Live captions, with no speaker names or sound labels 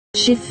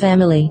Shiff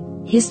family.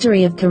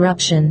 History of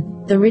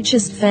corruption. The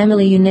richest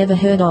family you never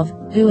heard of.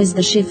 Who is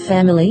the Shiff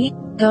family?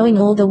 Going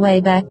all the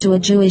way back to a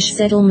Jewish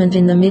settlement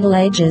in the Middle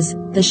Ages,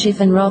 the Shiff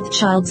and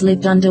Rothschilds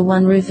lived under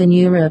one roof in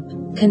Europe,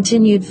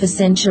 continued for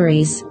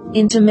centuries,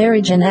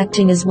 intermarriage and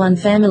acting as one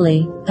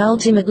family,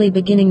 ultimately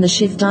beginning the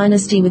Shiff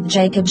dynasty with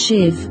Jacob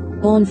Shiff,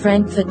 born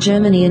Frankfurt,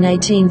 Germany in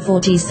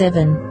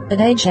 1847.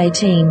 At age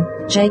 18,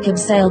 Jacob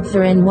sailed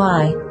for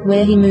NY,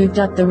 where he moved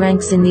up the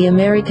ranks in the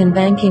American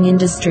banking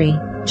industry.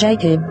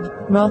 Jacob,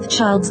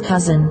 Rothschild's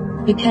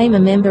cousin, became a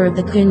member of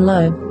the Kuhn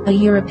Loeb, a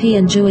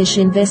European Jewish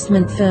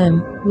investment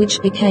firm,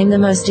 which became the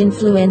most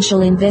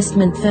influential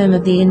investment firm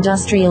of the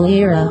industrial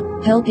era,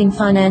 helping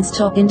finance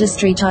top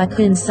industry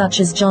tycoons such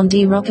as John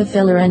D.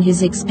 Rockefeller and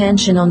his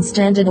expansion on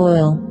Standard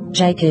Oil.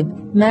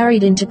 Jacob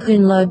married into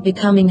Kuhn Loeb,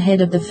 becoming head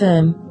of the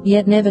firm,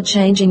 yet never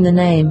changing the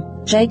name.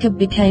 Jacob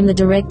became the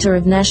director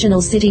of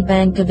National City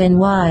Bank of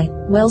NY,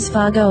 Wells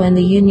Fargo and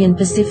the Union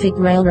Pacific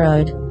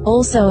Railroad.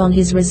 Also on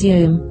his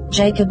resume,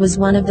 Jacob was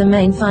one of the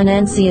main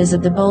financiers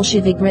of the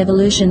Bolshevik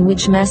Revolution,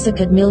 which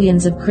massacred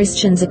millions of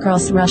Christians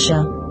across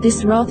Russia.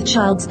 This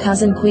Rothschild's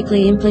cousin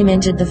quickly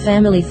implemented the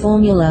family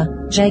formula.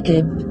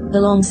 Jacob,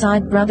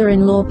 alongside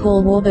brother-in-law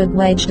Paul Warburg,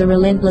 waged a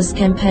relentless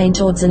campaign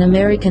towards an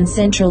American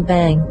central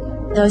bank.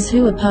 Those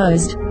who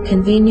opposed,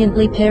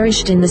 conveniently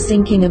perished in the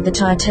sinking of the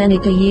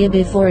Titanic a year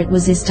before it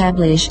was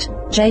established.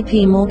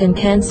 J.P. Morgan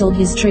cancelled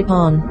his trip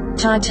on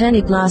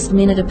Titanic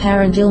last-minute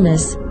apparent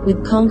illness.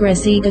 With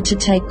Congress eager to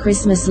take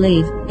Christmas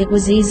leave, it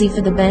was easy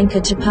for the banker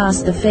to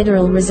pass the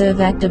Federal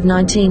Reserve Act of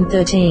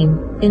 1913.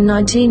 In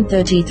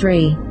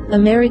 1933,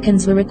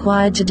 Americans were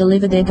required to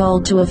deliver their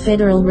gold to a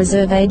Federal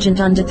Reserve agent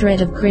under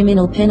threat of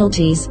criminal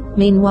penalties.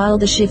 Meanwhile,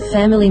 the Shiff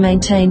family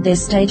maintained their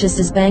status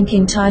as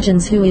banking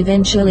titans who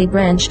eventually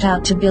branched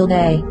out to build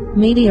a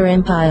media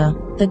empire.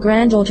 The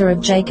granddaughter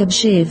of Jacob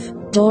Shiff,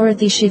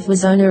 Dorothy Shiff,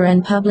 was owner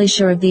and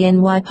publisher of the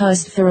NY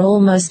Post for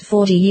almost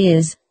 40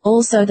 years.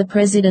 Also the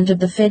president of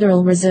the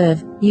Federal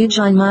Reserve,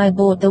 Eugene Meyer,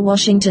 bought the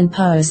Washington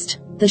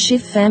Post. The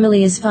Shiff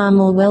family is far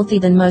more wealthy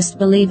than most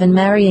believe, and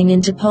marrying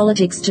into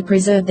politics to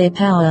preserve their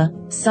power,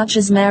 such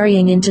as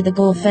marrying into the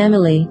Gore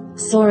family,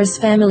 Soros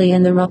family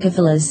and the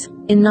Rockefellers.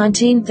 In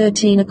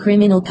 1913 a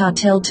criminal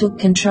cartel took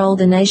control of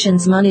the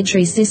nation's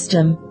monetary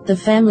system. The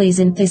families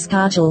in this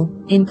cartel,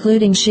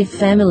 including Shiff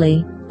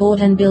family,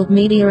 bought and built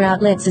media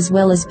outlets as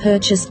well as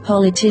purchased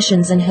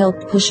politicians and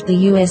helped push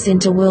the US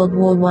into World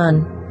War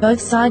I. Both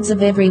sides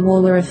of every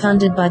war were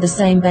funded by the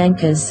same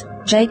bankers.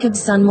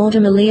 Jacob's son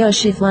Mortimer Leo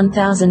Shiff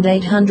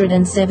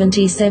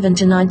 1877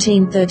 to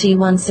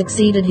 1931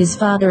 succeeded his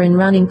father in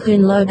running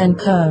Kuhn Loeb &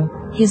 Co.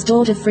 His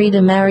daughter Frieda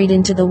married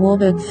into the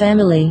Warburg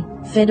family,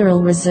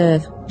 Federal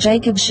Reserve.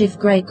 Jacob Shiff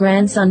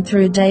great-grandson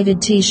through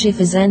David T. Shiff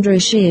as Andrew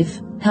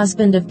Shiff,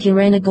 husband of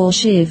Kirena Gore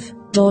Shiff,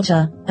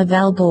 daughter of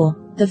Al Gore.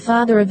 The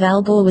father of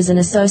Al Gore was an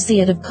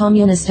associate of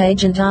communist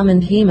agent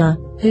Armand Hemer,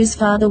 whose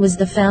father was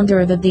the founder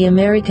of the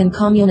American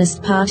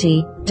Communist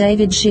Party.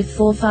 David Shiff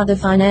forefather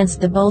financed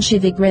the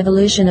Bolshevik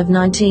Revolution of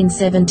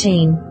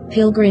 1917,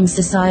 Pilgrim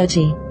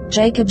Society.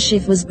 Jacob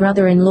Shiff was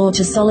brother-in-law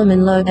to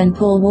Solomon Loeb and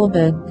Paul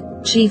Warburg,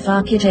 chief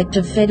architect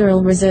of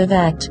Federal Reserve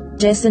Act,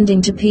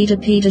 descending to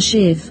Peter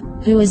Shiff,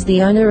 who is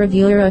the owner of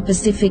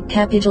Euro-Pacific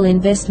Capital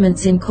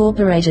Investments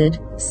Incorporated,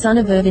 son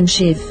of Irvin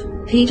Shiff.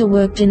 Peter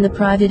worked in the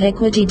private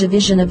equity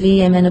division of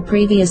EM and a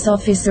previous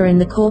officer in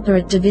the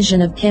corporate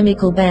division of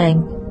Chemical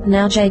Bank,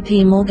 now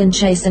J.P. Morgan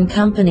Chase &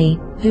 Company,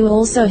 who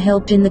also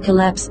helped in the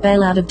collapse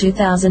bailout of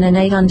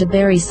 2008 under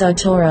Barry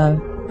Soetoro.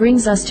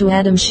 Brings us to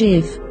Adam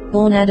Shiff,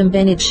 born Adam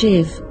Bennett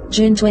Shiff,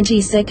 June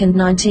 22,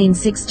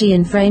 1960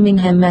 in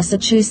Framingham,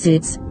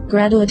 Massachusetts,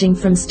 graduating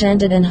from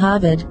Stanford and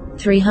Harvard,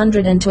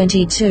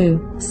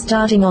 322,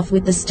 starting off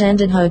with the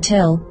Standard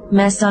Hotel,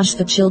 Massage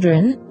for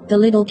Children, the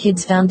Little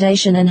Kids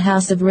Foundation and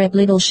House of Rep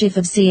Little Shiff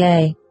of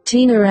CA.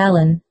 Tina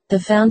Allen, the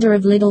founder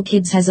of Little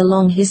Kids, has a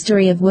long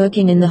history of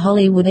working in the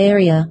Hollywood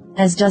area,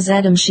 as does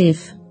Adam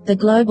Shiff. The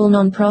global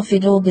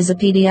non-profit org is a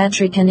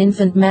pediatric and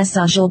infant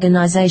massage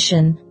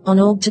organization, on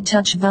org to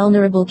touch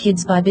vulnerable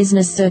kids by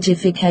business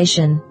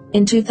certification.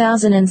 In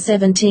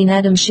 2017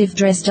 Adam Shiff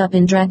dressed up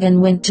in drag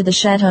and went to the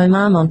Chateau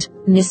Marmont,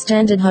 near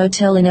Standard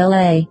Hotel in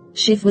LA.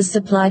 Shiff was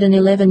supplied an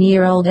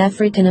 11-year-old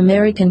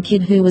African-American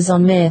kid who was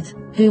on meth,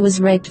 who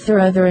was raped for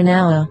over an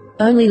hour,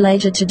 only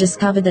later to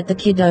discover that the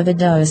kid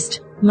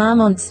overdosed.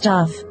 Marmont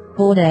staff,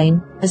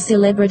 Bourdain, a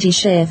celebrity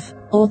chef,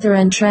 author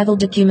and travel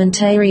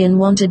documentarian,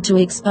 wanted to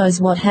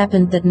expose what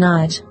happened that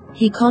night.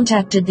 He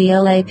contacted the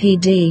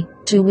LAPD,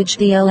 to which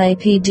the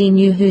LAPD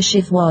knew who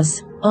Shiff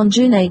was. On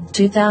June 8,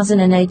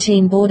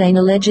 2018 Bourdain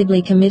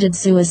allegedly committed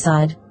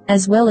suicide,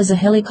 as well as a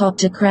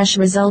helicopter crash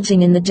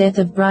resulting in the death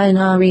of Brian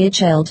R.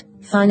 Reichelt,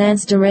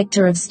 finance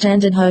director of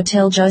Standard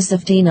Hotel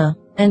Joseph Diener,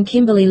 and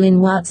Kimberly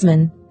Lynn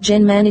Watzman,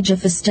 gen manager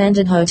for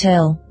Standard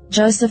Hotel.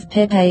 Joseph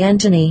Pepe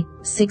Anthony,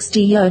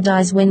 60,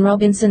 dies when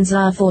Robinson's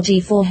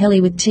R44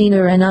 heli with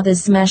Tina and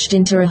others smashed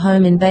into a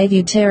home in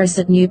Bayview Terrace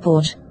at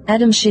Newport.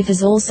 Adam Shiff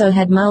has also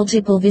had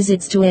multiple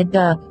visits to Ed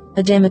Buck,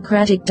 a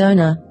Democratic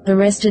donor,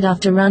 arrested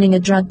after running a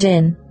drug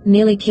den,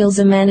 nearly kills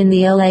a man in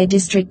the LA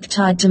district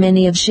tied to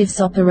many of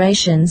Shiff's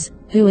operations,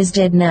 who is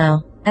dead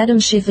now. Adam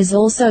Shiff is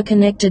also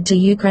connected to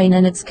Ukraine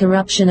and its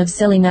corruption of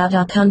selling out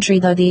our country,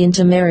 though the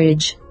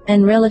intermarriage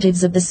and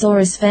relatives of the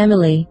Soros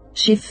family,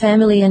 Shiff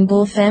family and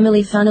Gore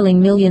family funneling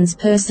millions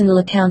personal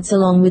accounts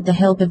along with the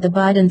help of the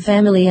Biden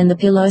family and the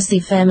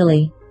Pelosi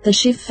family. The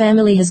Shiff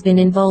family has been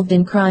involved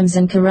in crimes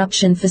and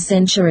corruption for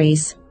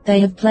centuries. They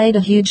have played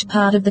a huge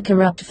part of the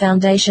corrupt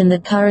foundation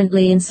that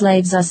currently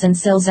enslaves us and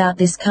sells out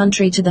this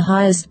country to the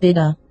highest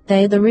bidder.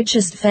 They are the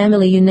richest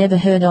family you never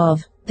heard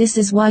of. This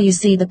is why you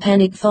see the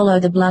panic follow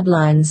the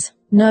bloodlines.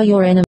 Know your enemy.